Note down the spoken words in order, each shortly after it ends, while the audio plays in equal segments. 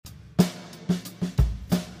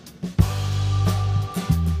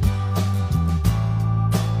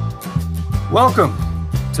Welcome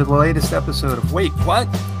to the latest episode of Wait,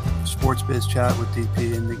 What? Sports Biz Chat with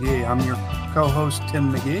DP and McGee. I'm your co-host,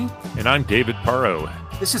 Tim McGee. And I'm David Parro.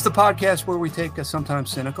 This is the podcast where we take a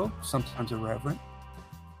sometimes cynical, sometimes irreverent,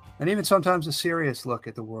 and even sometimes a serious look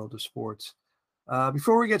at the world of sports.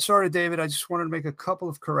 Before we get started, David, I just wanted to make a couple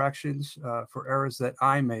of corrections for errors that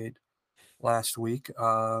I made last week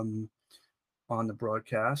on the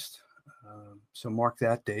broadcast. So mark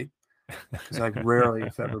that date, because I rarely,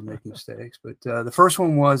 if ever, make mistakes. But the first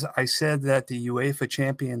one was I said that the UEFA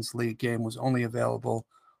Champions League game was only available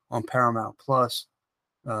on Paramount Plus,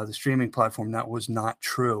 the streaming platform. That was not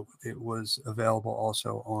true. It was available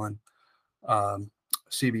also on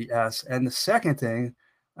CBS. And the second thing,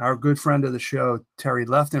 our good friend of the show, Terry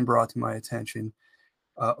Lefton, brought to my attention,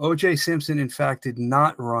 O.J. Simpson, in fact, did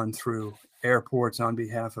not run through airports on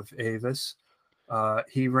behalf of Avis.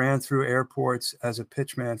 He ran through airports as a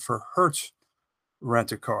pitchman for Hertz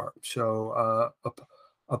Rent-A-Car. So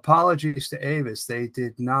apologies to Avis. They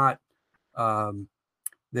did not hire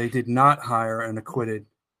an acquitted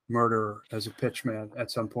murderer as a pitchman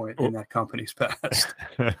at some point in that company's past.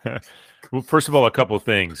 Well, first of all, a couple of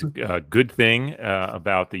things. Good thing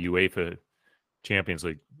about the UEFA Champions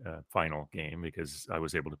League final game, because I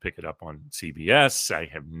was able to pick it up on CBS.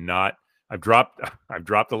 I've dropped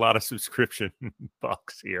a lot of subscription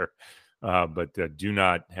bucks here, but do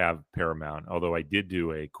not have Paramount. Although I did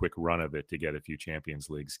do a quick run of it to get a few Champions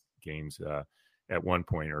League games at one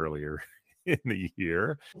point earlier in the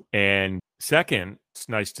year. And second, it's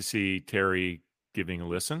nice to see Terry giving a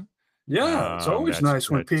listen. Yeah, it's always nice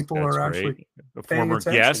when people are actually a former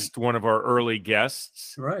attention. Guest, one of our early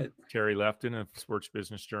guests, right? Terry Lefton of Sports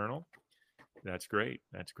Business Journal. That's great.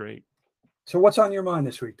 That's great. So what's on your mind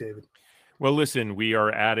this week, David? Well, listen, we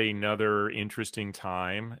are at another interesting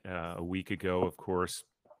time. A week ago, of course,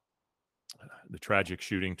 the tragic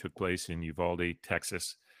shooting took place in Uvalde,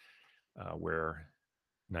 Texas, where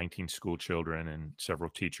 19 school children and several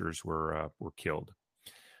teachers were killed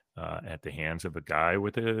at the hands of a guy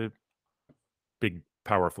with a big,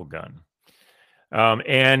 powerful gun.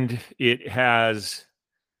 And it has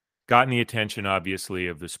gotten the attention, obviously,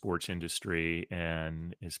 of the sports industry,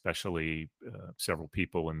 and especially several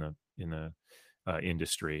people in the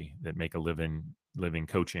industry that make a living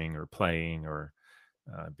coaching or playing or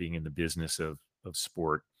being in the business of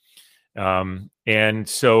sport. And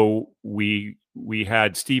so we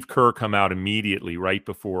had Steve Kerr come out immediately right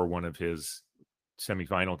before one of his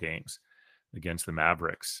semifinal games against the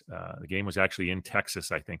Mavericks. The game was actually in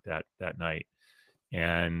Texas, I think, that night.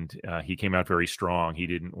 And he came out very strong. He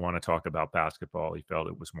didn't want to talk about basketball. He felt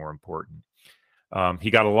it was more important.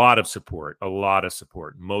 He got a lot of support,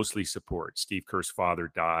 mostly support. Steve Kerr's father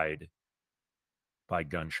died by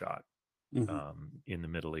gunshot in the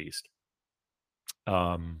Middle East.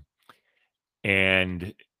 But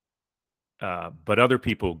other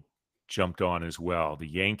people jumped on as well. The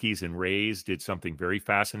Yankees and Rays did something very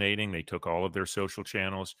fascinating. They took all of their social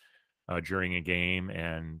channels during a game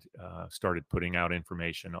and started putting out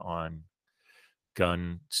information on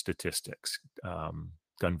gun statistics,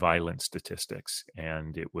 gun violence statistics.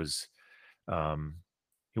 And it was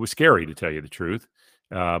scary, to tell you the truth.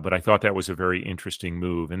 But I thought that was a very interesting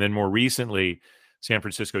move. And then more recently, San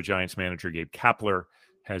Francisco Giants manager Gabe Kapler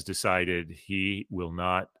has decided he will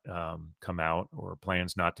not come out, or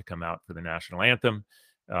plans not to come out, for the national anthem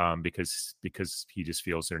because he just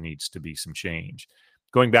feels there needs to be some change.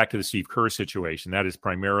 Going back to the Steve Kerr situation, that is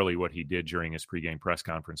primarily what he did during his pregame press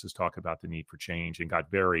conference, is talk about the need for change, and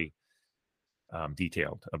got very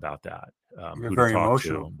detailed about that. Very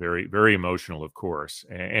emotional. Very, very emotional, of course.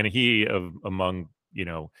 And he, among,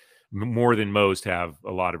 more than most, have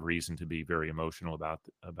a lot of reason to be very emotional about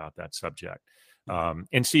that subject.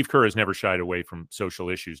 And Steve Kerr has never shied away from social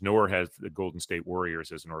issues, nor has the Golden State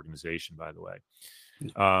Warriors as an organization, by the way.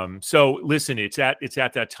 So listen, it's at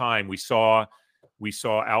that time we saw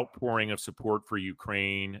outpouring of support for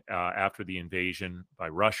Ukraine after the invasion by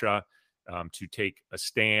Russia, to take a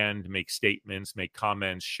stand, make statements, make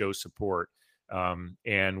comments, show support.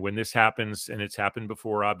 And when this happens, and it's happened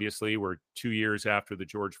before, obviously, we're 2 years after the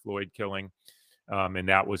George Floyd killing, and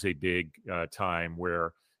that was a big time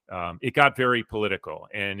where it got very political.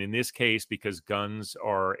 And in this case, because guns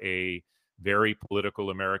are a very political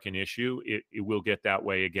American issue, it will get that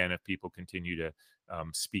way again if people continue to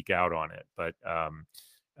speak out on it. But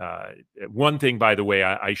one thing, by the way,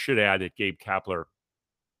 I should add that Gabe Kapler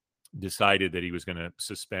decided that he was going to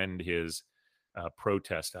suspend his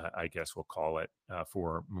protest, I guess we'll call it,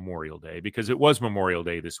 for Memorial Day, because it was Memorial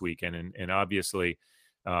Day this weekend. And obviously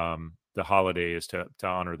the holiday is to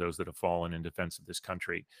honor those that have fallen in defense of this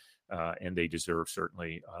country. and they deserve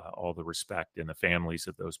certainly all the respect, and the families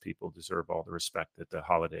of those people deserve all the respect that the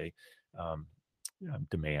holiday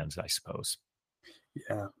demands, I suppose.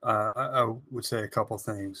 Yeah, I would say a couple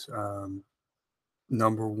things.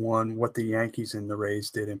 Number one, what the Yankees and the Rays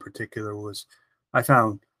did in particular was, I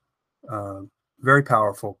found uh, very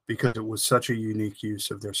powerful because it was such a unique use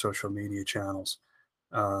of their social media channels.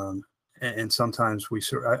 Um, and sometimes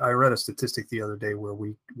I read a statistic the other day where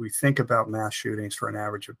we think about mass shootings for an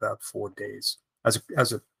average of about 4 days as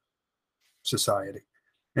a society,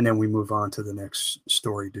 and then we move on to the next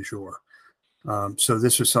story du jour. So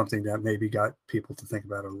this was something that maybe got people to think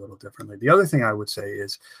about it a little differently. The other thing I would say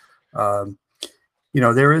is, um,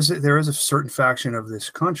 there is a certain faction of this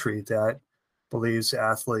country that believes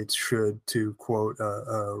athletes should, to quote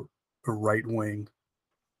a right wing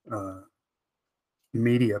uh,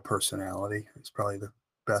 media personality, is probably the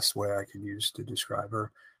best way I can use to describe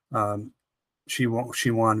her. Um, she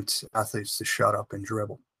wants athletes to shut up and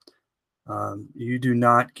dribble. You do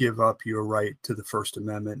not give up your right to the First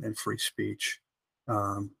Amendment and free speech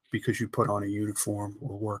because you put on a uniform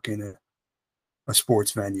or work in a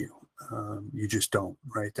sports venue. You just don't,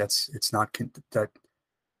 right? It's not that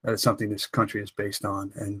is something this country is based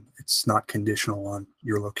on, and it's not conditional on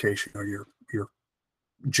your location or your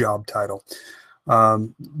job title.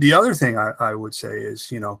 The other thing I would say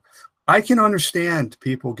is, I can understand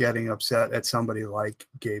people getting upset at somebody like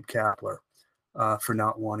Gabe Kapler for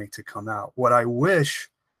not wanting to come out. What I wish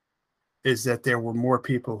is that there were more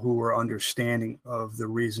people who were understanding of the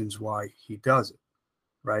reasons why he does it,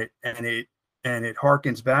 right? And it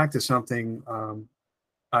harkens back to something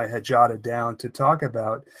I had jotted down to talk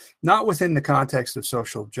about, not within the context of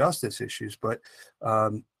social justice issues, but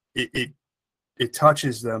it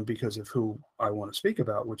touches them because of who I want to speak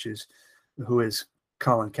about, who is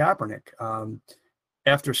Colin Kaepernick.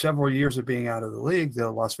 After several years of being out of the league, the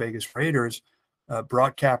Las Vegas Raiders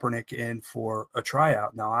brought Kaepernick in for a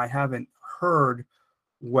tryout. Now, I haven't heard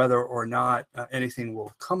whether or not anything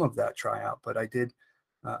will come of that tryout, but I did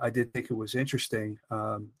think it was interesting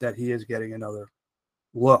that he is getting another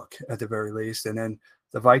look at the very least. And then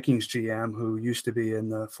the Vikings GM, who used to be in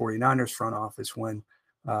the 49ers front office when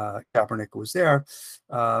Kaepernick was there,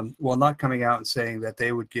 while not coming out and saying that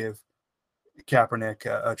they would give Kaepernick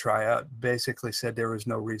a tryout, basically said there was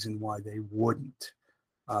no reason why they wouldn't.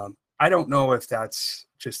 I don't know if that's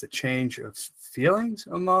just a change of feelings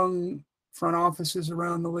among front offices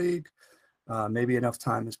around the league. Maybe enough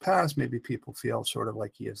time has passed. Maybe people feel sort of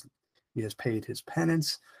like he has paid his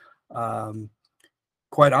penance.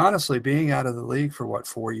 Quite honestly, being out of the league for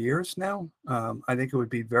 4 years now, I think it would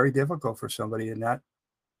be very difficult for somebody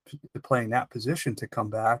playing that position to come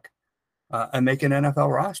back and make an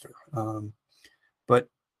NFL roster. But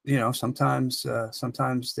sometimes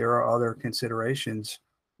there are other considerations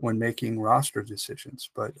when making roster decisions.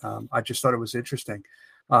 But I just thought it was interesting.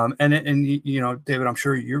 And David, I'm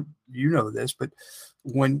sure you know this, but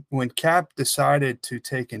when Cap decided to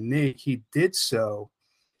take a knee, he did so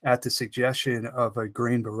at the suggestion of a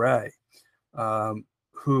Green Beret,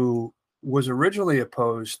 who was originally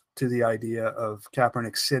opposed to the idea of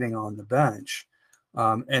Kaepernick sitting on the bench,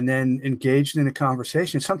 and then engaged in a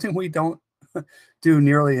conversation, something we don't do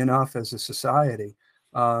nearly enough as a society.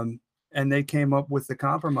 And they came up with the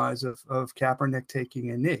compromise of Kaepernick taking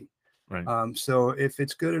a knee. Right. So if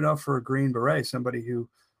it's good enough for a Green Beret, somebody who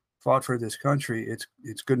fought for this country,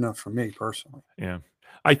 it's good enough for me personally. Yeah.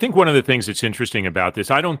 I think one of the things that's interesting about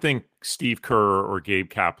this, I don't think Steve Kerr or Gabe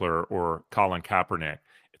Kapler or Colin Kaepernick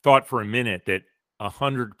thought for a minute that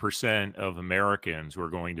 100% of Americans were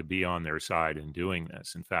going to be on their side in doing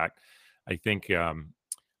this. In fact, I think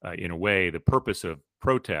in a way, the purpose of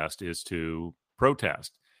protest is to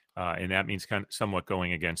protest. And that means kind of somewhat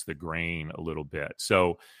going against the grain a little bit.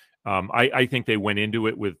 So I think they went into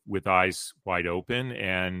it with eyes wide open,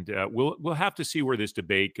 and we'll have to see where this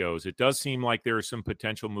debate goes. It does seem like there is some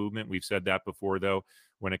potential movement. We've said that before, though,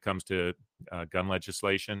 when it comes to gun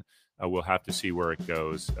legislation. We'll have to see where it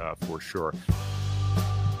goes for sure.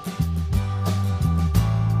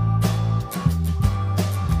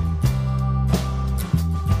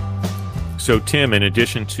 So, Tim, in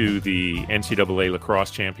addition to the NCAA Lacrosse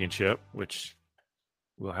Championship, which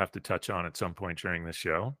we'll have to touch on at some point during this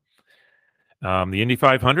show, the Indy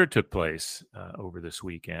 500 took place over this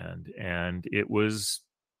weekend, and it was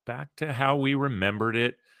back to how we remembered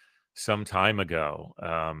it some time ago.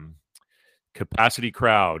 Capacity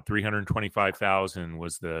crowd, 325,000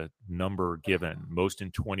 was the number given, most in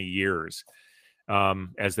 20 years,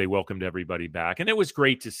 as they welcomed everybody back. And it was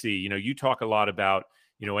great to see. You talk a lot about,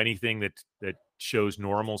 anything that shows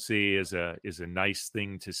normalcy is a nice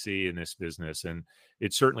thing to see in this business, and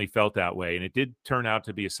it certainly felt that way. And it did turn out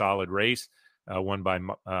to be a solid race, won by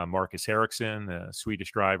Marcus Ericsson, the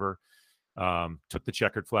Swedish driver. Took the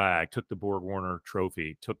checkered flag, took the Borg Warner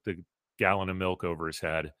Trophy, took the gallon of milk over his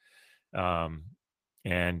head,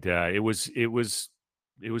 and it was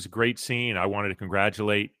a great scene. I wanted to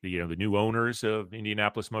congratulate the new owners of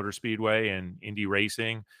Indianapolis Motor Speedway and Indy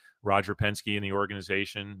Racing, Roger Penske and the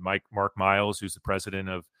organization, Mark Miles, who's the president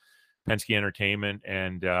of Penske Entertainment,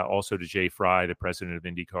 and also to Jay Fry, the president of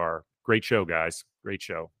IndyCar. Great show, guys. Great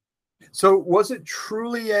show. So was it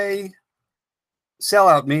truly a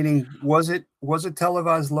sellout? Meaning, was it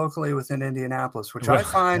televised locally within Indianapolis, which I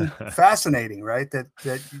find fascinating, right? That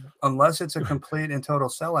unless it's a complete and total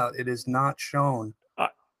sellout, it is not shown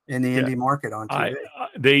in the Indy market on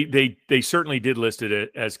TV. They certainly did list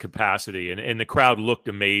it as capacity, and the crowd looked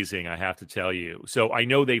amazing, I have to tell you. So I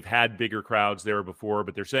know they've had bigger crowds there before,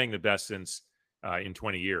 but they're saying the best since in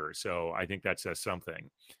 20 years. So I think that says something.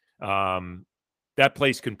 That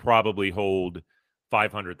place can probably hold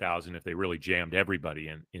 500,000 if they really jammed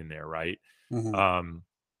everybody in there, right? Mm-hmm.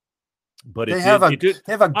 But they have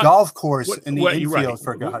a golf course in the infield,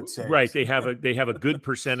 for God's sake. Right, they have a good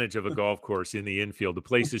percentage of a golf course in the infield. The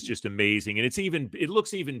place is just amazing, and it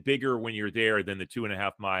looks even bigger when you're there than the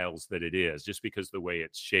 2.5 miles that it is, just because of the way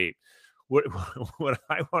it's shaped. What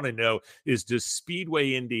I want to know is, does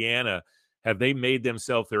Speedway Indiana, have they made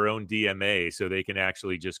themselves their own DMA so they can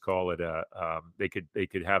actually just call it they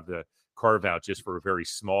could have the carve out just for a very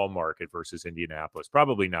small market versus Indianapolis?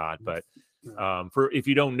 Probably not, but if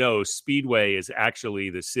you don't know, Speedway is actually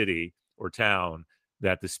the city or town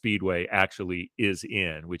that the Speedway actually is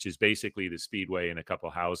in, which is basically the Speedway and a couple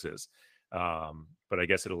houses. But I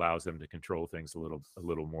guess it allows them to control things a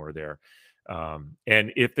little more there.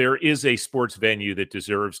 And if there is a sports venue that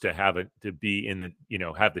deserves to have be in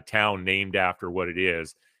the, have the town named after what it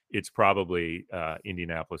is, it's probably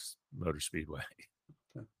Indianapolis Motor Speedway.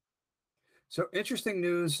 So interesting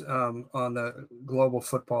news on the global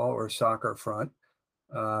football or soccer front.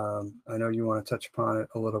 I know you want to touch upon it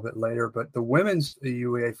a little bit later, but the women's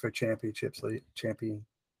UEFA Champions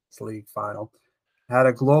League final had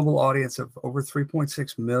a global audience of over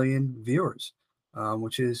 3.6 million viewers,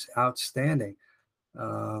 which is outstanding.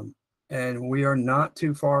 And we are not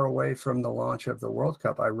too far away from the launch of the World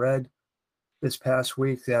Cup. I read this past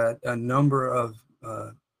week that a number of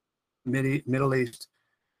Middle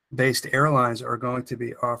East-based airlines are going to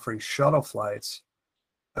be offering shuttle flights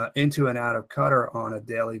into and out of Qatar on a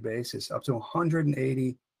daily basis, up to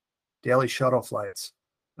 180 daily shuttle flights.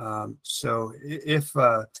 So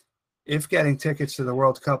if getting tickets to the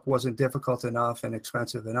World Cup wasn't difficult enough and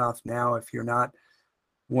expensive enough, now if you're not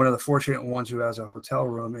one of the fortunate ones who has a hotel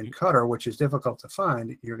room in Qatar, which is difficult to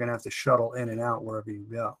find, you're going to have to shuttle in and out wherever you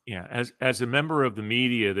go. Yeah, as a member of the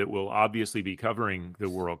media that will obviously be covering the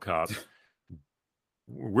World Cup,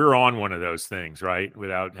 we're on one of those things, right?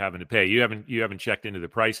 Without having to pay. You haven't checked into the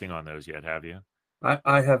pricing on those yet, have you?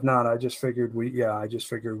 I have not. I just figured we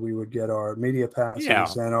would get our media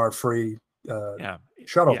passes and our free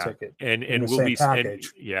shuttle ticket, and we'll be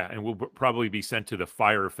package. And we'll probably be sent to the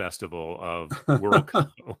Fire Festival of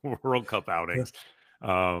World Cup outings,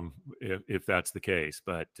 if that's the case.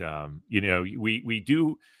 But we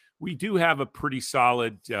do have a pretty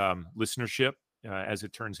solid listenership. As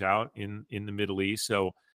it turns out, in the Middle East.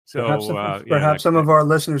 So perhaps some of our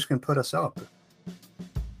listeners can put us up.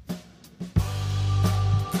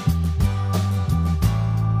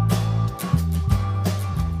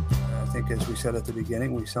 I think, as we said at the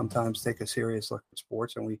beginning, we sometimes take a serious look at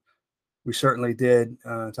sports, and we certainly did,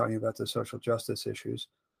 talking about the social justice issues.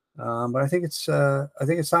 But I think it's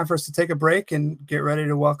time for us to take a break and get ready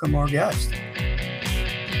to welcome our guest.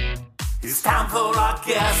 It's time for our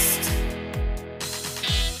guest.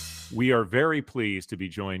 We are very pleased to be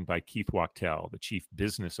joined by Keith Wachtel, the Chief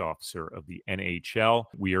Business Officer of the NHL.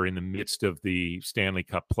 We are in the midst of the Stanley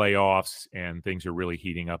Cup playoffs, and things are really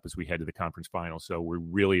heating up as we head to the conference final. So we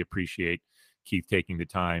really appreciate Keith taking the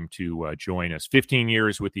time to join us. 15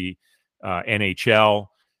 years with the NHL,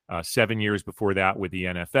 7 years before that with the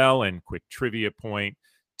NFL. And quick trivia point,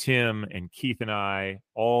 Tim and Keith and I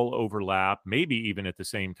all overlap, maybe even at the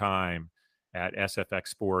same time, at SFX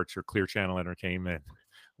Sports or Clear Channel Entertainment,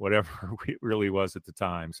 whatever it really was at the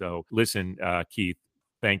time. So listen, Keith,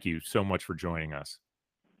 thank you so much for joining us.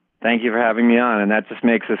 Thank you for having me on. And that just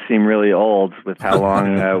makes us seem really old with how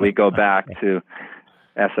long we go back to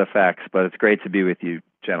SFX, but it's great to be with you,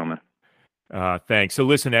 gentlemen. Thanks. So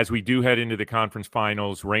listen, as we do head into the conference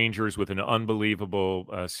finals, Rangers with an unbelievable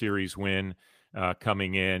series win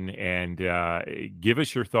coming in, and give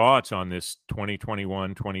us your thoughts on this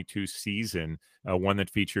 2021-22 season, one that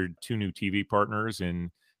featured two new TV partners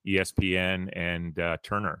in ESPN and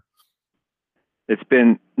Turner. It's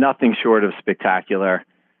been nothing short of spectacular.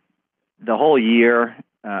 The whole year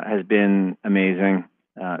has been amazing.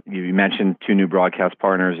 You mentioned two new broadcast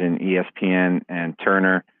partners in ESPN and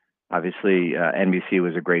Turner. Obviously, NBC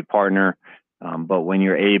was a great partner, but when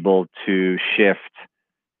you're able to shift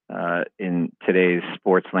in today's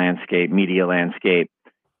sports landscape, media landscape,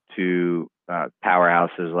 to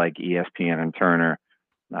powerhouses like ESPN and Turner,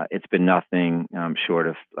 it's been nothing short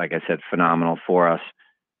of, like I said, phenomenal for us.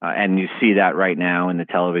 And you see that right now in the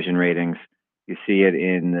television ratings. You see it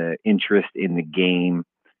in the interest in the game.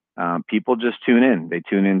 People just tune in. They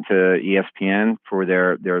tune into ESPN for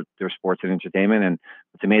their sports and entertainment. And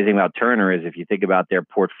what's amazing about Turner is if you think about their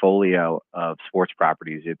portfolio of sports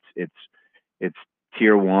properties, it's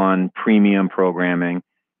tier one premium programming,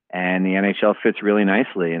 and the NHL fits really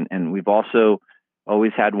nicely. And we've also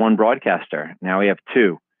always had one broadcaster. Now we have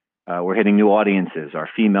two. We're hitting new audiences. Our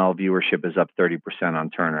female viewership is up 30% on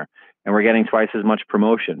Turner, and we're getting twice as much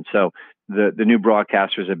promotion. So the new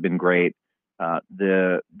broadcasters have been great.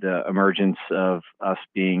 The emergence of us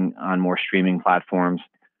being on more streaming platforms,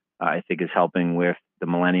 I think, is helping with the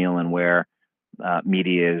millennial and where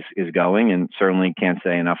media is going. And certainly can't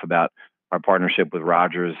say enough about our partnership with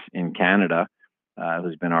Rogers in Canada,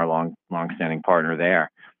 who's been our long-standing partner there.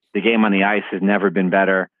 The game on the ice has never been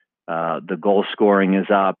better. The goal scoring is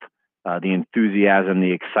up. The enthusiasm,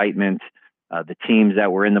 the excitement, the teams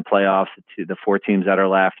that were in the playoffs, the four teams that are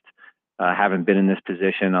left, haven't been in this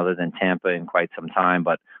position other than Tampa in quite some time.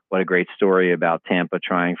 But what a great story about Tampa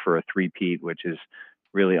trying for a three-peat, which is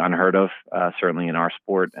really unheard of, certainly in our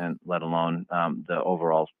sport, and let alone the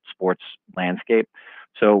overall sports landscape.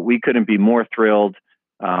 So we couldn't be more thrilled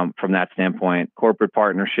from that standpoint. Corporate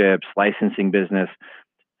partnerships, licensing business,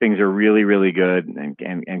 things are really, really good,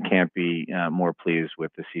 and can't be more pleased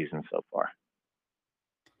with the season so far.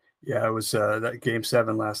 Yeah, it was that Game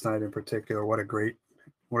 7 last night in particular. What a great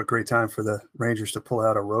time for the Rangers to pull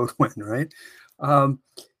out a road win, right?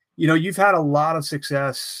 You've had a lot of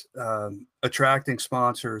success attracting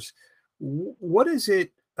sponsors. What is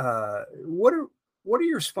it? What are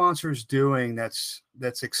your sponsors doing that's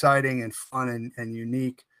exciting and fun and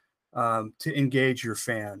unique to engage your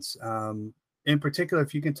fans? In particular,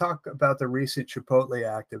 if you can talk about the recent Chipotle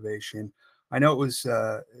activation. I know it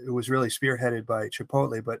was really spearheaded by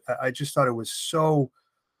Chipotle, but I just thought it was so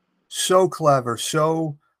clever,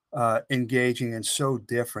 so engaging, and so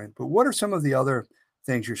different. But what are some of the other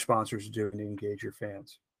things your sponsors are doing to engage your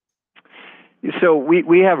fans? So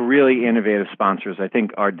we have really innovative sponsors. I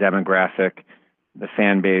think our demographic, the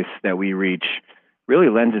fan base that we reach, really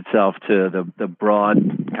lends itself to the broad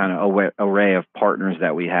kind of array of partners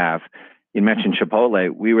that we have. You mentioned Chipotle.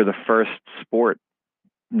 We were the first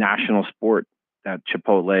national sport that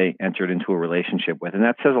Chipotle entered into a relationship with. And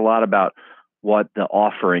that says a lot about what the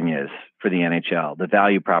offering is for the NHL, the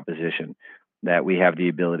value proposition that we have the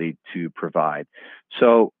ability to provide.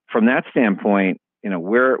 So from that standpoint,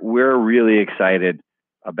 we're really excited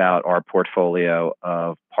about our portfolio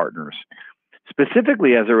of partners.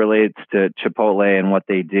 Specifically as it relates to Chipotle and what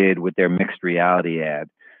they did with their mixed reality ad.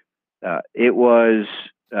 It was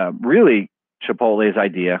really Chipotle's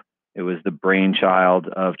idea. It was the brainchild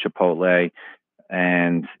of Chipotle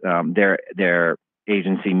and their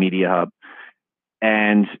agency Media Hub.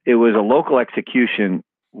 And it was a local execution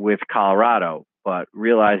with Colorado, but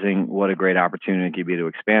realizing what a great opportunity it could be to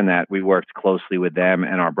expand that, we worked closely with them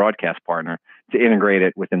and our broadcast partner to integrate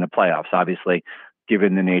it within the playoffs. Obviously,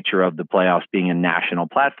 given the nature of the playoffs being a national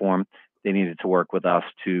platform, they needed to work with us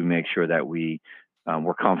to make sure that we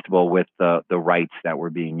were comfortable with the rights that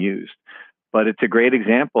were being used. But it's a great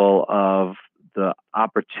example of the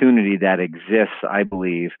opportunity that exists, I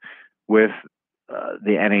believe, with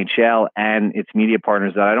the NHL and its media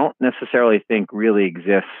partners that I don't necessarily think really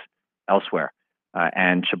exists elsewhere.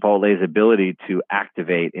 And Chipotle's ability to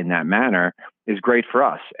activate in that manner is great for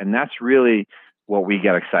us. And that's really what we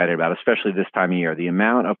get excited about, especially this time of year. The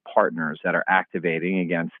amount of partners that are activating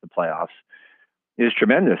against the playoffs is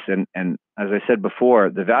tremendous. And as I said before,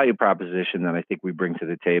 the value proposition that I think we bring to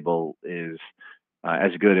the table is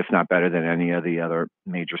as good, if not better, than any of the other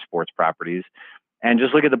major sports properties. And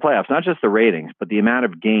just look at the playoffs, not just the ratings, but the amount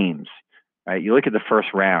of games, right? You look at the first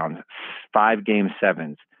round, 5 Game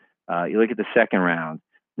 7s. You look at the second round,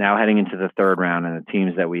 now heading into the third round, and the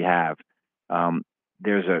teams that we have.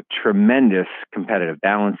 There's a tremendous competitive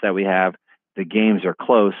balance that we have. The games are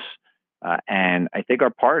close. And I think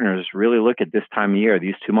our partners really look at this time of year,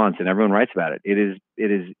 these 2 months, and everyone writes about it. It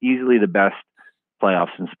is easily the best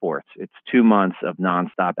playoffs in sports. It's 2 months of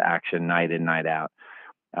nonstop action, night in, night out.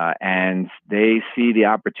 And they see the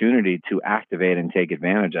opportunity to activate and take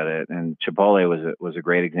advantage of it. And Chipotle was a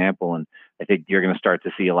great example. And I think you're going to start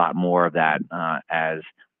to see a lot more of that as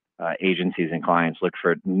agencies and clients look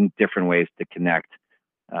for different ways to connect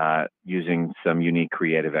using some unique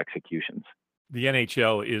creative executions. The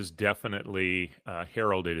NHL is definitely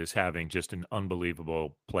heralded as having just an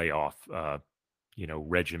unbelievable playoff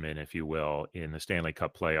regimen, if you will, in the Stanley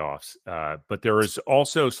Cup playoffs. But there is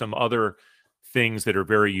also some other things that are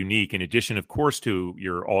very unique, in addition, of course, to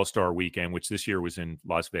your All-Star weekend, which this year was in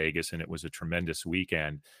Las Vegas, and it was a tremendous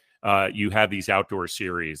weekend. You have these outdoor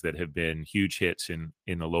series that have been huge hits in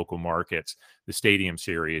the local markets, the Stadium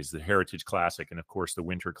Series, the Heritage Classic, and, of course, the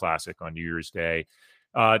Winter Classic on New Year's Day.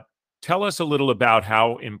 Tell us a little about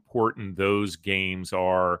how important those games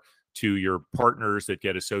are to your partners that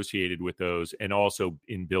get associated with those, and also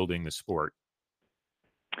in building the sport.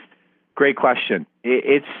 Great question.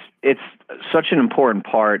 It's such an important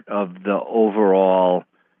part of the overall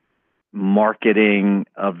marketing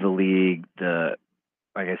of the league, like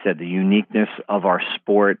I said, the uniqueness of our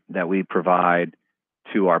sport that we provide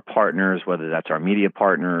to our partners, whether that's our media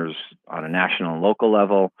partners on a national and local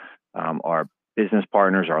level, our business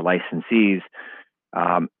partners, our licensees.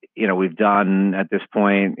 We've done at this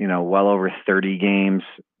point, well over 30 games.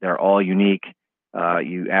 They're all unique.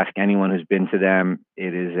 You ask anyone who's been to them,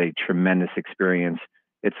 it is a tremendous experience.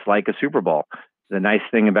 It's like a Super Bowl. The nice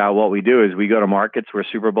thing about what we do is we go to markets where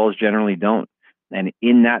Super Bowls generally don't. And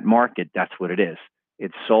in that market, that's what it is.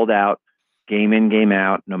 It's sold out, game in, game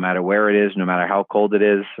out, no matter where it is, no matter how cold it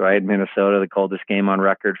is, right? Minnesota, the coldest game on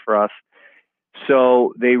record for us.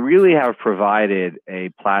 So they really have provided a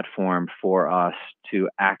platform for us to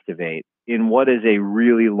activate in what is a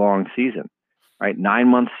really long season, right?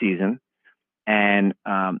 9-month season. And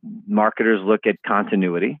marketers look at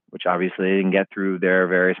continuity, which obviously they can get through their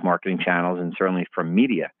various marketing channels and certainly from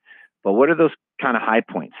media. But what are those kind of high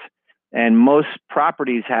points? And most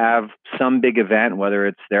properties have some big event, whether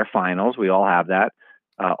it's their finals, we all have that,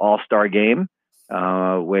 All-Star game,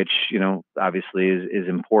 which, obviously is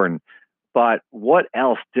important. But what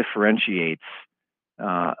else differentiates,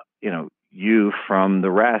 you from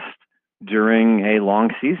the rest during a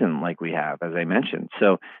long season like we have, as I mentioned?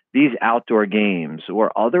 So these outdoor games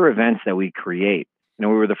or other events that we create, we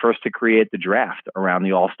were the first to create the draft around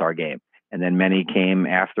the All-Star game, and then many came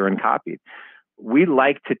after and copied. We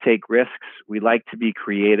like to take risks. We like to be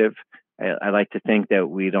creative. I like to think that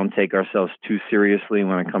we don't take ourselves too seriously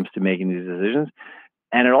when it comes to making these decisions.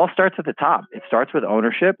 And it all starts at the top. It starts with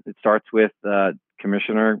ownership. It starts with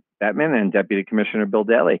Commissioner Bettman and Deputy Commissioner Bill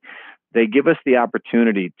Daly. They give us the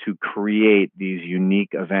opportunity to create these unique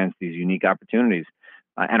events, these unique opportunities,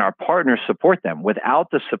 and our partners support them. Without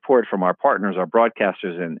the support from our partners, our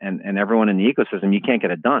broadcasters, and everyone in the ecosystem, you can't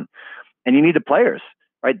get it done. And you need the players,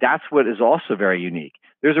 right? That's what is also very unique.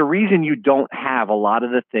 There's a reason you don't have a lot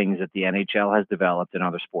of the things that the NHL has developed in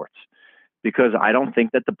other sports, because I don't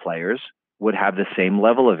think that the players would have the same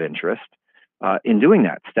level of interest in doing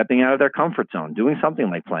that, stepping out of their comfort zone, doing something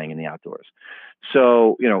like playing in the outdoors.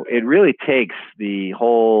 So, it really takes the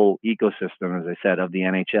whole ecosystem, as I said, of the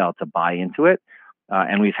NHL to buy into it.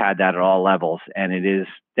 And we've had that at all levels. And it is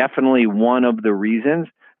definitely one of the reasons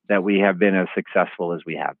that we have been as successful as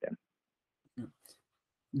we have been.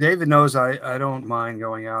 David knows I don't mind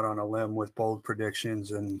going out on a limb with bold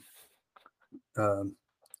predictions and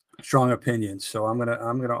strong opinions. So I'm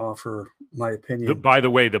gonna offer my opinion. By the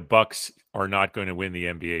way, the Bucks are not going to win the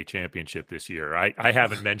NBA championship this year. I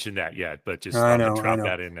haven't mentioned that yet, but just I'm going to drop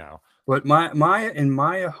that in now. But in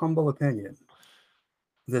my humble opinion,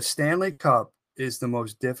 the Stanley Cup is the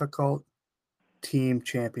most difficult team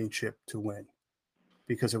championship to win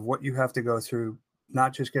because of what you have to go through,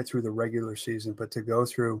 not just get through the regular season, but to go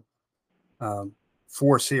through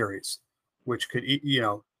 4 series, which could,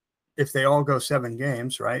 if they all go 7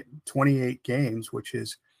 games, right? 28 games, which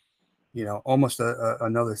is, almost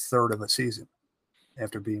another third of a season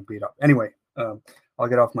after being beat up. Anyway, I'll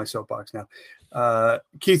get off my soapbox now.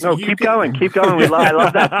 Keith, no, keep going. I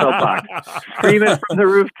love that soapbox. Scream it from the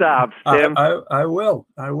rooftops, Tim. I will.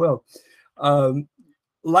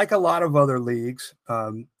 Like a lot of other leagues,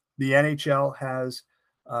 the NHL has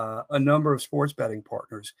a number of sports betting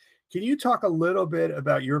partners. Can you talk a little bit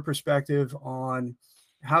about your perspective on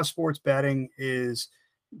how sports betting is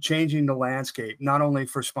changing the landscape, not only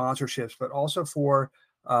for sponsorships, but also for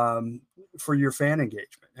your fan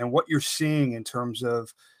engagement and what you're seeing in terms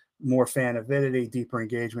of more fan avidity, deeper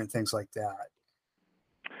engagement, things like that?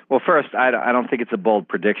 Well, first, I don't think it's a bold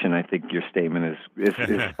prediction. I think your statement is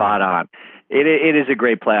spot on. It is a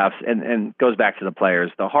great playoffs, and goes back to the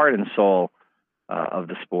players, the heart and soul of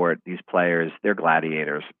the sport. These players, they're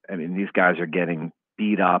gladiators. I mean, these guys are getting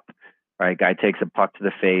beat up. Right, guy takes a puck to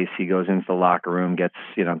the face. He goes into the locker room, gets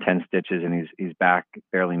 10 stitches, and he's back,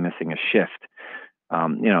 barely missing a shift.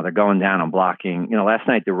 They're going down and blocking. Last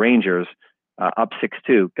night the Rangers up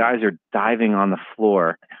 6-2. Guys are diving on the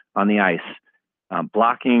floor on the ice,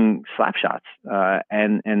 blocking slap shots,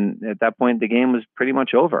 and at that point the game was pretty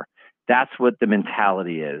much over. That's what the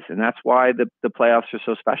mentality is, and that's why the playoffs are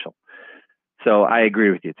so special. So I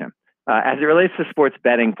agree with you, Tim. As it relates to sports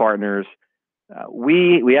betting partners,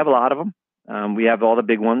 we have a lot of them. We have all the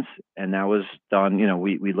big ones, and that was done.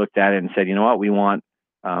 We looked at it and said, you know what, we want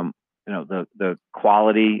the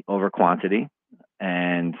quality over quantity,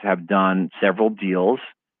 and have done several deals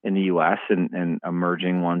in the U.S. and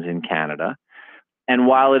emerging ones in Canada. And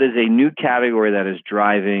while it is a new category that is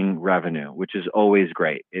driving revenue, which is always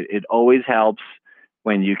great, it always helps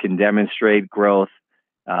when you can demonstrate growth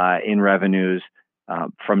in revenues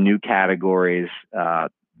from new categories,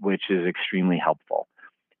 which is extremely helpful.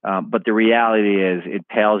 But the reality is it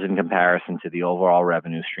pales in comparison to the overall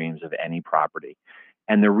revenue streams of any property.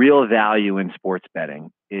 And the real value in sports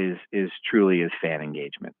betting is truly fan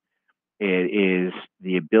engagement. It is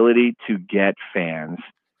the ability to get fans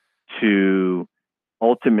to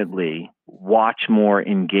ultimately watch more,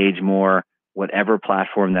 engage more, whatever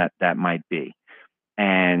platform that might be.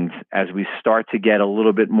 And as we start to get a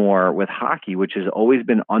little bit more with hockey, which has always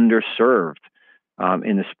been underserved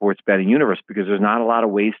in the sports betting universe, because there's not a lot of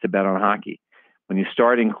ways to bet on hockey. When you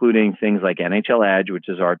start including things like NHL Edge, which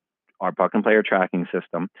is our puck and player tracking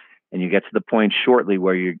system, and you get to the point shortly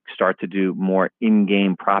where you start to do more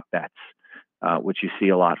in-game prop bets, which you see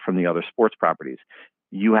a lot from the other sports properties,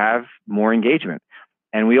 you have more engagement.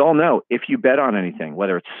 And we all know if you bet on anything,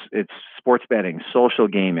 whether it's sports betting, social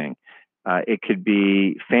gaming, it could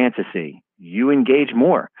be fantasy, you engage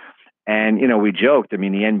more. And we joked. I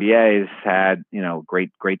mean, the NBA has had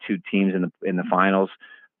great two teams in the finals,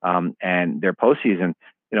 and their postseason.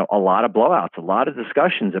 A lot of blowouts, a lot of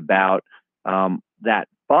discussions about that.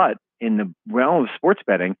 But in the realm of sports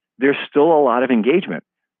betting, there's still a lot of engagement.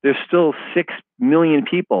 There's still 6 million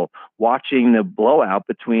people watching the blowout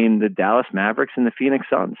between the Dallas Mavericks and the Phoenix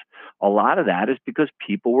Suns. A lot of that is because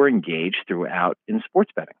people were engaged throughout in sports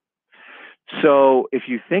betting. So if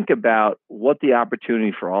you think about what the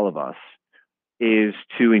opportunity for all of us is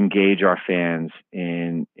to engage our fans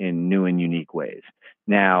in new and unique ways.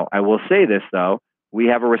 Now, I will say this, though, we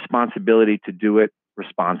have a responsibility to do it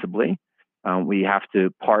responsibly. We have to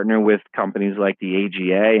partner with companies like the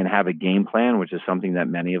AGA and have a game plan, which is something that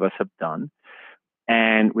many of us have done.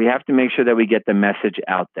 And we have to make sure that we get the message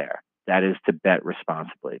out there. That is to bet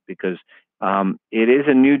responsibly, because it is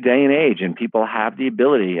a new day and age, and people have the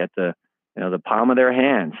ability at the palm of their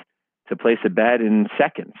hands to place a bet in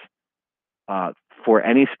seconds for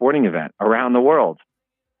any sporting event around the world.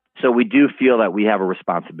 So we do feel that we have a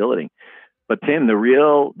responsibility. But Tim, the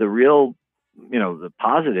real, the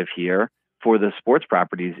positive here for the sports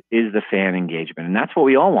properties is the fan engagement, and that's what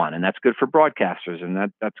we all want, and that's good for broadcasters, and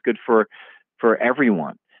that's good for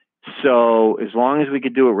everyone. So as long as we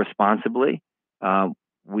could do it responsibly,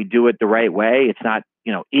 we do it the right way. It's not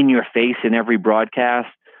in your face in every broadcast.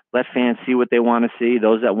 Let fans see what they want to see.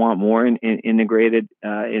 Those that want more integrated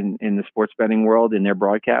in the sports betting world in their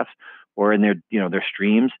broadcasts or in their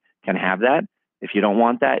streams can have that. If you don't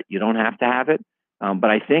want that, you don't have to have it. But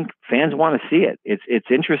I think fans want to see it. It's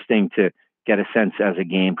interesting to get a sense as a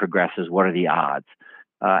game progresses. What are the odds?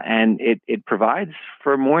 And it provides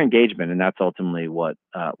for more engagement, and that's ultimately what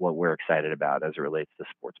we're excited about as it relates to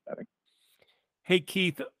sports betting. Hey,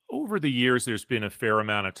 Keith, over the years, there's been a fair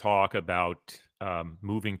amount of talk about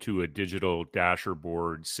moving to a digital dasher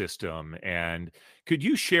board system. And could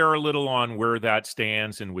you share a little on where that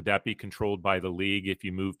stands, and would that be controlled by the league if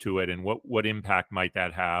you move to it? And what impact might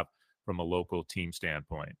that have from a local team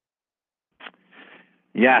standpoint?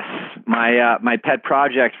 Yes, my pet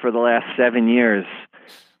project for the last 7 years.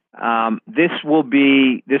 This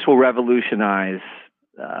will revolutionize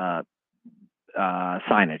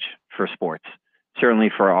signage for sports, certainly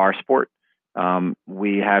for our sport.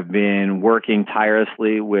 We have been working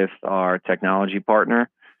tirelessly with our technology partner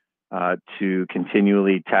to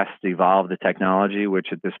continually test, evolve the technology, which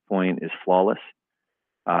at this point is flawless.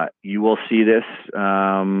 You will see this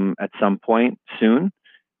at some point soon,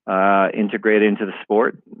 integrated into the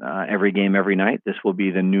sport, every game, every night. This will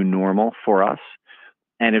be the new normal for us.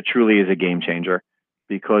 And it truly is a game changer,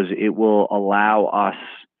 because it will allow us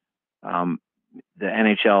the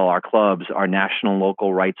NHL, our clubs, our national and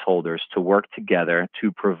local rights holders to work together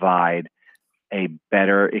to provide a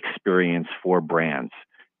better experience for brands,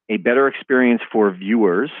 a better experience for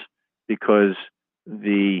viewers, because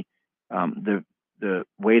the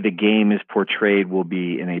way the game is portrayed will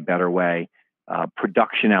be in a better way,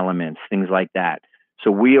 production elements, things like that.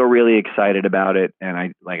 So we are really excited about it.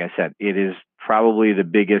 And like I said, it is probably the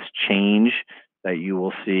biggest change that you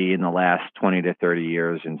will see in the last 20 to 30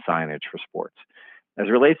 years in signage for sports. As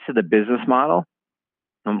it relates to the business model,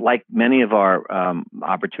 like many of our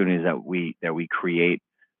opportunities that we create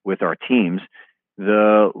with our teams,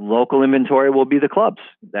 the local inventory will be the clubs.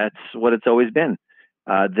 That's what it's always been.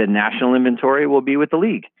 The national inventory will be with the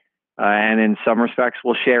league. And in some respects,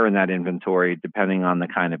 we'll share in that inventory depending on the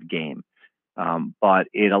kind of game. But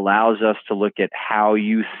it allows us to look at how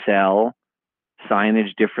you sell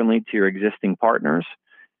signage differently to your existing partners.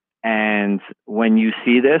 And when you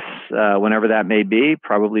see this, whenever that may be,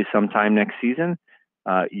 probably sometime next season,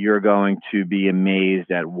 you're going to be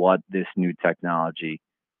amazed at what this new technology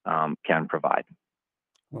can provide.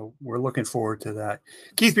 Well, we're looking forward to that.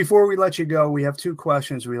 Keith, before we let you go, we have 2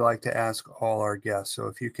 questions we like to ask all our guests. So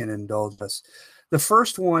if you can indulge us. The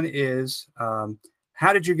first one is,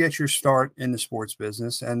 how did you get your start in the sports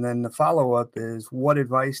business? And then the follow-up is, what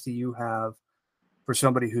advice do you have for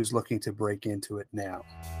somebody who's looking to break into it now?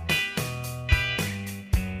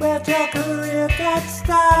 Where'd your career get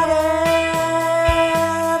started?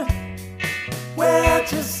 Where'd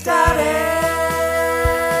you started?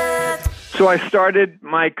 So I started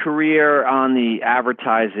my career on the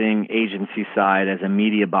advertising agency side as a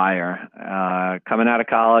media buyer. Coming out of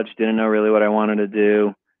college, didn't know really what I wanted to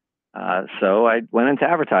do. So I went into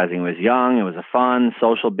advertising. I was young. It was a fun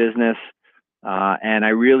social business. And I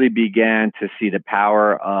really began to see the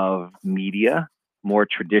power of media, more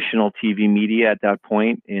traditional TV media at that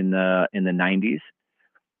point in the 90s,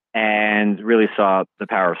 and really saw the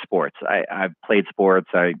power of sports. I've played sports.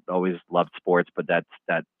 I always loved sports, but that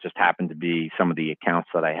just happened to be some of the accounts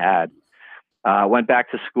that I had. Went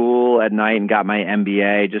back to school at night and got my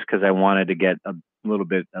MBA just because I wanted to get a little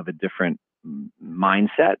bit of a different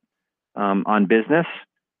mindset on business,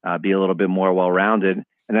 be a little bit more well-rounded.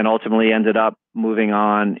 And then ultimately ended up moving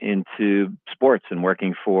on into sports and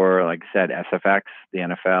working for, like I said, SFX, the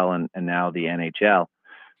NFL, and now the NHL.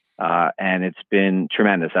 And it's been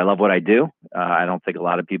tremendous. I love what I do. I don't think a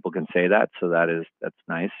lot of people can say that, so that's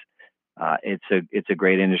nice. It's a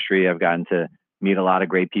great industry. I've gotten to meet a lot of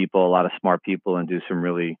great people, a lot of smart people, and do some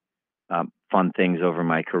really fun things over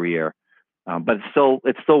my career. But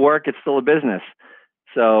it's still work. It's still a business.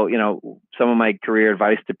 So, some of my career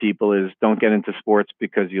advice to people is don't get into sports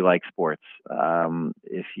because you like sports.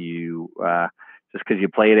 If you, just because you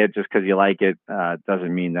played it, just because you like it,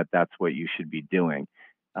 doesn't mean that that's what you should be doing.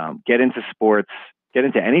 Get into sports, get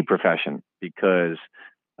into any profession because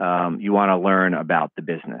you want to learn about the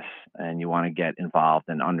business and you want to get involved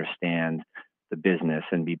and understand the business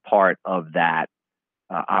and be part of that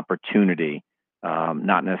opportunity.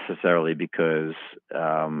 Not necessarily because,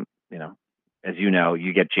 as you know,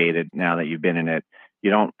 you get jaded now that you've been in it.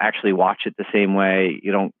 You don't actually watch it the same way.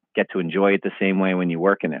 You don't get to enjoy it the same way when you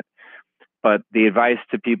work in it. But the advice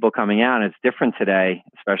to people coming out, it's different today,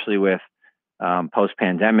 especially with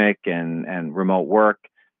post-pandemic and remote work,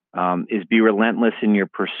 is be relentless in your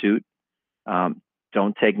pursuit.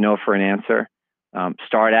 Don't take no for an answer.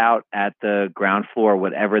 Start out at the ground floor,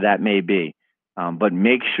 whatever that may be. But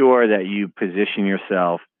make sure that you position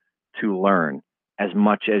yourself to learn as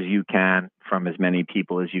much as you can from as many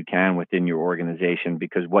people as you can within your organization,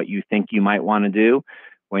 because what you think you might want to do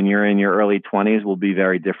when you're in your early 20s will be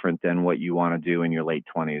very different than what you want to do in your late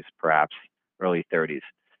 20s, perhaps early 30s.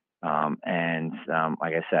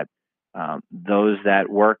 Like I said, those that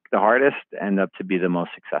work the hardest end up to be the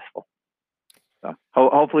most successful. So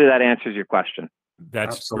hopefully that answers your question.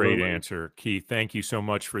 That's Absolutely. a great answer, Keith. Thank you so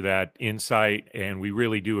much for that insight. And we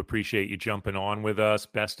really do appreciate you jumping on with us.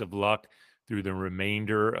 Best of luck through the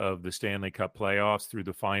remainder of the Stanley Cup playoffs, through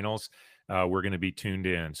the finals. We're going to be tuned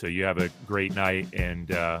in. So you have a great night, and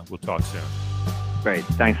we'll talk soon. Great.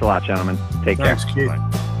 Thanks a lot, gentlemen. Take Thanks, care. Keith.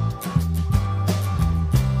 Bye.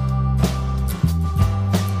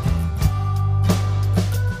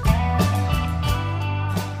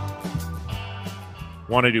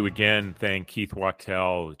 Wanted to again thank Keith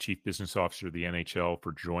Wachtel, the Chief Business Officer of the NHL,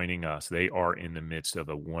 for joining us. They are in the midst of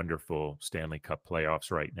a wonderful Stanley Cup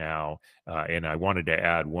playoffs right now. And I wanted to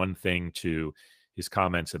add one thing to his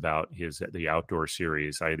comments about the outdoor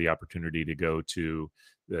series. I had the opportunity to go to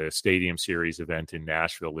the Stadium Series event in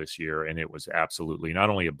Nashville this year, and it was absolutely not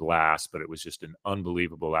only a blast, but it was just an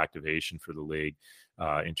unbelievable activation for the league.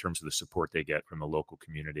 in terms of the support they get from the local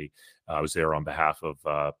community. I was there on behalf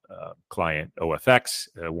of client OFX,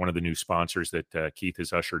 one of the new sponsors that Keith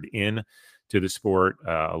has ushered in to the sport,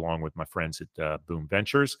 along with my friends at Boom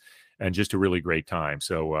Ventures, and just a really great time.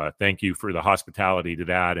 So thank you for the hospitality to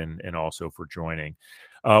that, and also for joining.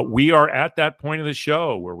 We are at that point of the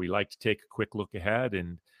show where we like to take a quick look ahead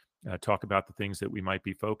and talk about the things that we might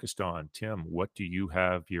be focused on. Tim, what do you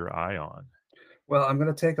have your eye on? Well, I'm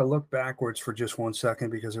going to take a look backwards for just 1 second,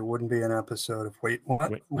 because it wouldn't be an episode of Wait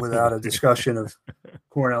What without a discussion of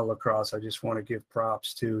Cornell lacrosse. I just want to give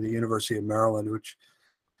props to the University of Maryland, which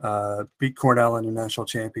beat Cornell in the national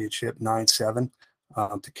championship 9-7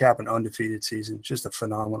 to cap an undefeated season. Just a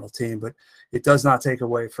phenomenal team, but it does not take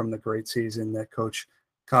away from the great season that Coach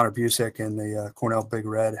Connor Busick and the Cornell Big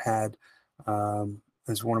Red had.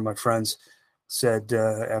 As one of my friends said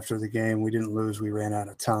after the game, we didn't lose, we ran out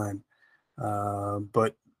of time.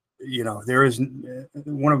 But there is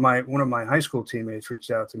one of my high school teammates reached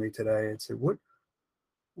out to me today and said, "What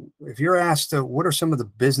if you're asked what are some of the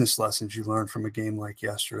business lessons you learned from a game like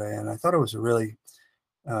yesterday?" And I thought it was a really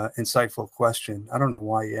insightful question. I don't know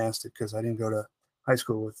why he asked it, because I didn't go to high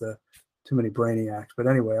school with too many brainiacs. But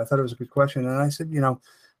anyway, I thought it was a good question, and I said,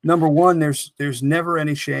 number one, there's never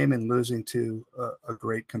any shame in losing to a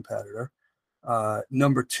great competitor.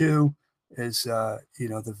 Number two is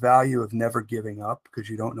the value of never giving up, because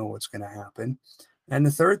you don't know what's going to happen. And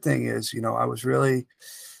the third thing is,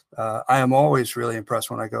 I am always really impressed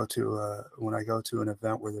when I go to an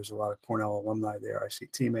event where there's a lot of Cornell alumni there. I see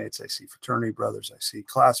teammates, I see fraternity brothers, I see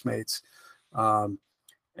classmates, and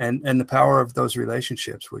the power of those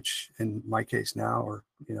relationships, which in my case now are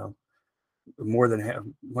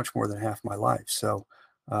much more than half my life. So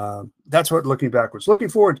that's what looking backwards. Looking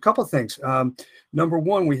forward, a couple of things. Number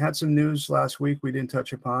one, we had some news last week we didn't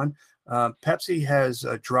touch upon. Pepsi has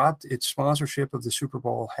dropped its sponsorship of the Super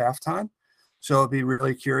Bowl halftime. So I'll be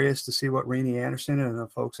really curious to see what Renee Anderson and the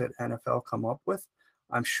folks at NFL come up with.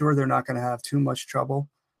 I'm sure they're not going to have too much trouble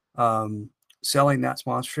selling that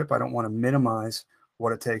sponsorship. I don't want to minimize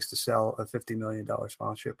what it takes to sell a $50 million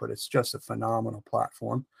sponsorship, but it's just a phenomenal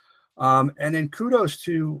platform. And then kudos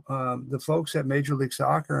to the folks at Major League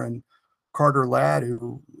Soccer and Carter Ladd,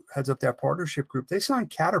 who heads up that partnership group. They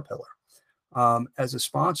signed Caterpillar as a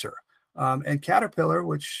sponsor. And Caterpillar,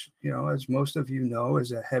 which, as most of you know,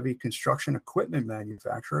 is a heavy construction equipment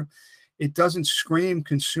manufacturer. It doesn't scream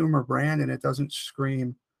consumer brand and it doesn't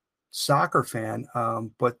scream soccer fan,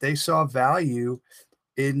 but they saw value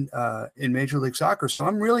in Major League Soccer. So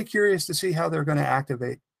I'm really curious to see how they're going to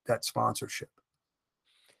activate that sponsorship.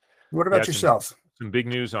 What about yourself? Some big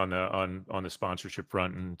news on the sponsorship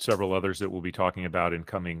front, and several others that we'll be talking about in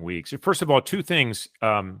coming weeks. First of all, two things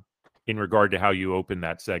in regard to how you open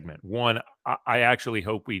that segment. One, I actually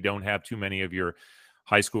hope we don't have too many of your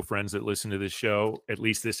high school friends that listen to this show, at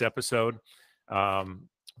least this episode. But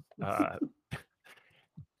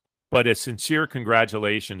a sincere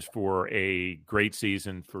congratulations for a great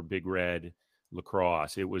season for Big Red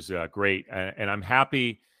lacrosse. It was great, and I'm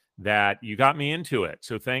happy that you got me into it.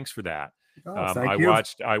 So thanks for that. Thank you.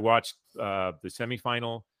 I watched the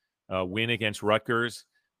semifinal win against Rutgers.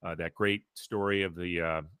 That great story of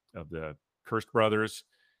the Kirst brothers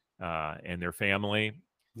and their family.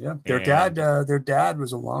 Yeah, their dad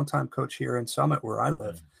was a longtime coach here in Summit, where I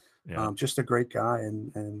live. Yeah. Just a great guy,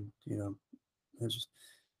 and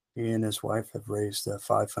he and his wife have raised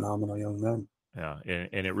 5 phenomenal young men. Yeah,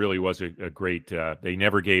 and it really was a great. They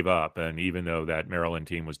never gave up, and even though that Maryland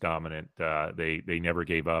team was dominant, they never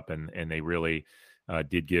gave up, and they really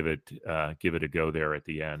did give it a go there at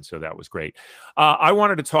the end. So that was great. I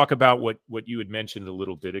wanted to talk about what you had mentioned a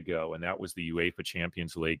little bit ago, and that was the UEFA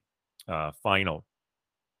Champions League final.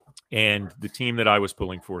 And the team that I was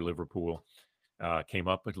pulling for, Liverpool, came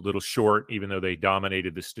up a little short, even though they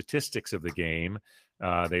dominated the statistics of the game.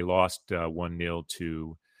 They lost 1-0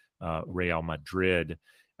 to Real Madrid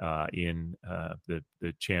in the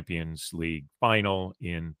Champions League final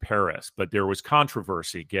in Paris. But there was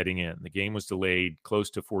controversy getting in. The game was delayed close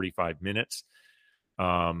to 45 minutes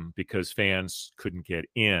because fans couldn't get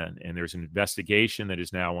in. And there's an investigation that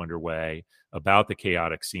is now underway about the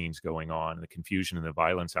chaotic scenes going on, the confusion and the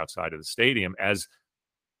violence outside of the stadium, as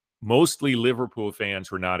mostly Liverpool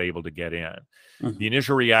fans were not able to get in. Mm-hmm. The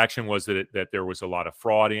initial reaction was that there was a lot of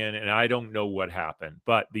fraud in, and I don't know what happened.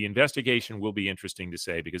 But the investigation will be interesting to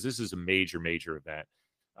say, because this is a major, major event.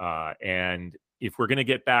 And if we're going to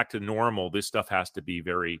get back to normal, this stuff has to be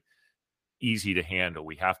very easy to handle.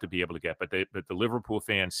 We have to be able to get. But the Liverpool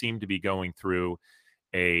fans seem to be going through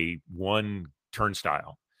one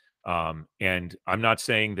turnstile. And I'm not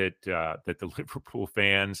saying that the Liverpool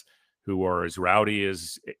fans who are as rowdy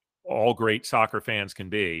as all great soccer fans can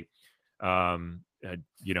be, we're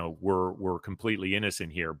completely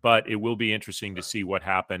innocent here. But it will be interesting to see what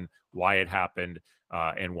happened, why it happened,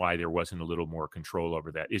 and why there wasn't a little more control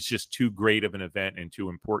over that. It's just too great of an event and too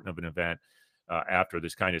important of an event after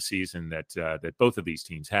this kind of season that both of these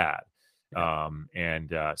teams had. So I'm going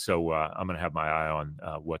to have my eye on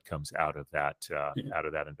what comes out of that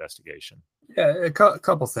investigation. Yeah, a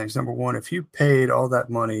couple things. Number one, if you paid all that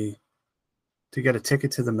money to get a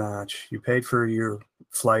ticket to the match, you paid for your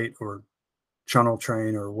flight or channel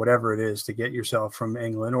train or whatever it is to get yourself from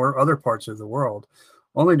England or other parts of the world,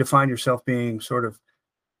 only to find yourself being sort of,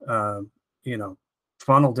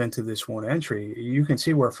 funneled into this one entry, you can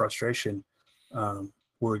see where frustration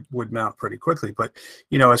would mount pretty quickly. But,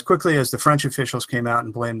 as quickly as the French officials came out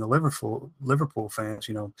and blamed the Liverpool fans,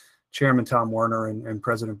 Chairman Tom Werner and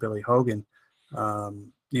President Billy Hogan,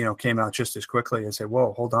 came out just as quickly and said,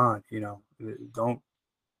 whoa, hold on, don't,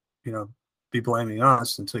 be blaming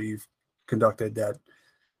us until you've conducted that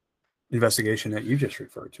investigation that you just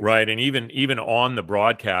referred to. Right. And even on the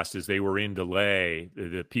broadcast, as they were in delay,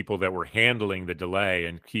 the people that were handling the delay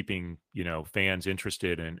and keeping, fans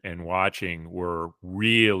interested and watching were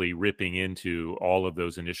really ripping into all of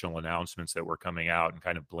those initial announcements that were coming out and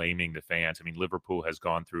kind of blaming the fans. I mean, Liverpool has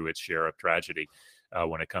gone through its share of tragedy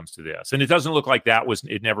when it comes to this. And it doesn't look like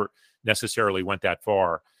it never necessarily went that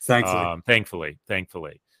far. Thankfully.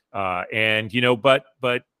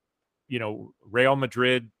 But Real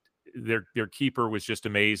Madrid, their keeper was just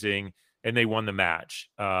amazing, and they won the match.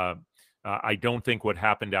 I don't think what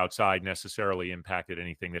happened outside necessarily impacted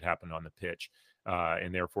anything that happened on the pitch,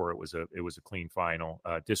 and therefore it was a clean final.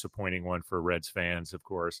 Disappointing one for Reds fans, of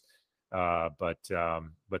course, but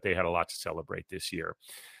they had a lot to celebrate this year.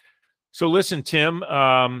 So listen, Tim,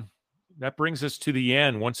 that brings us to the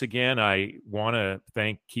end. Once again, I want to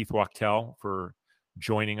thank Keith Wachtel for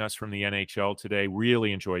joining us from the NHL today.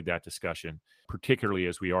 Really enjoyed that discussion, particularly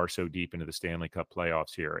as we are so deep into the Stanley Cup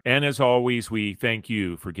playoffs here. And as always, we thank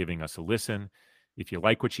you for giving us a listen. If you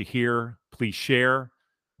like what you hear, please share,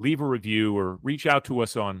 leave a review, or reach out to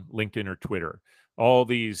us on LinkedIn or Twitter. All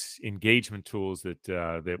these engagement tools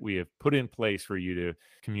that we have put in place for you to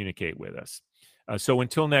communicate with us. So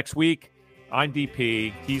until next week, I'm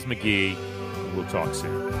DP, he's McGee, and we'll talk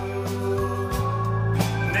soon.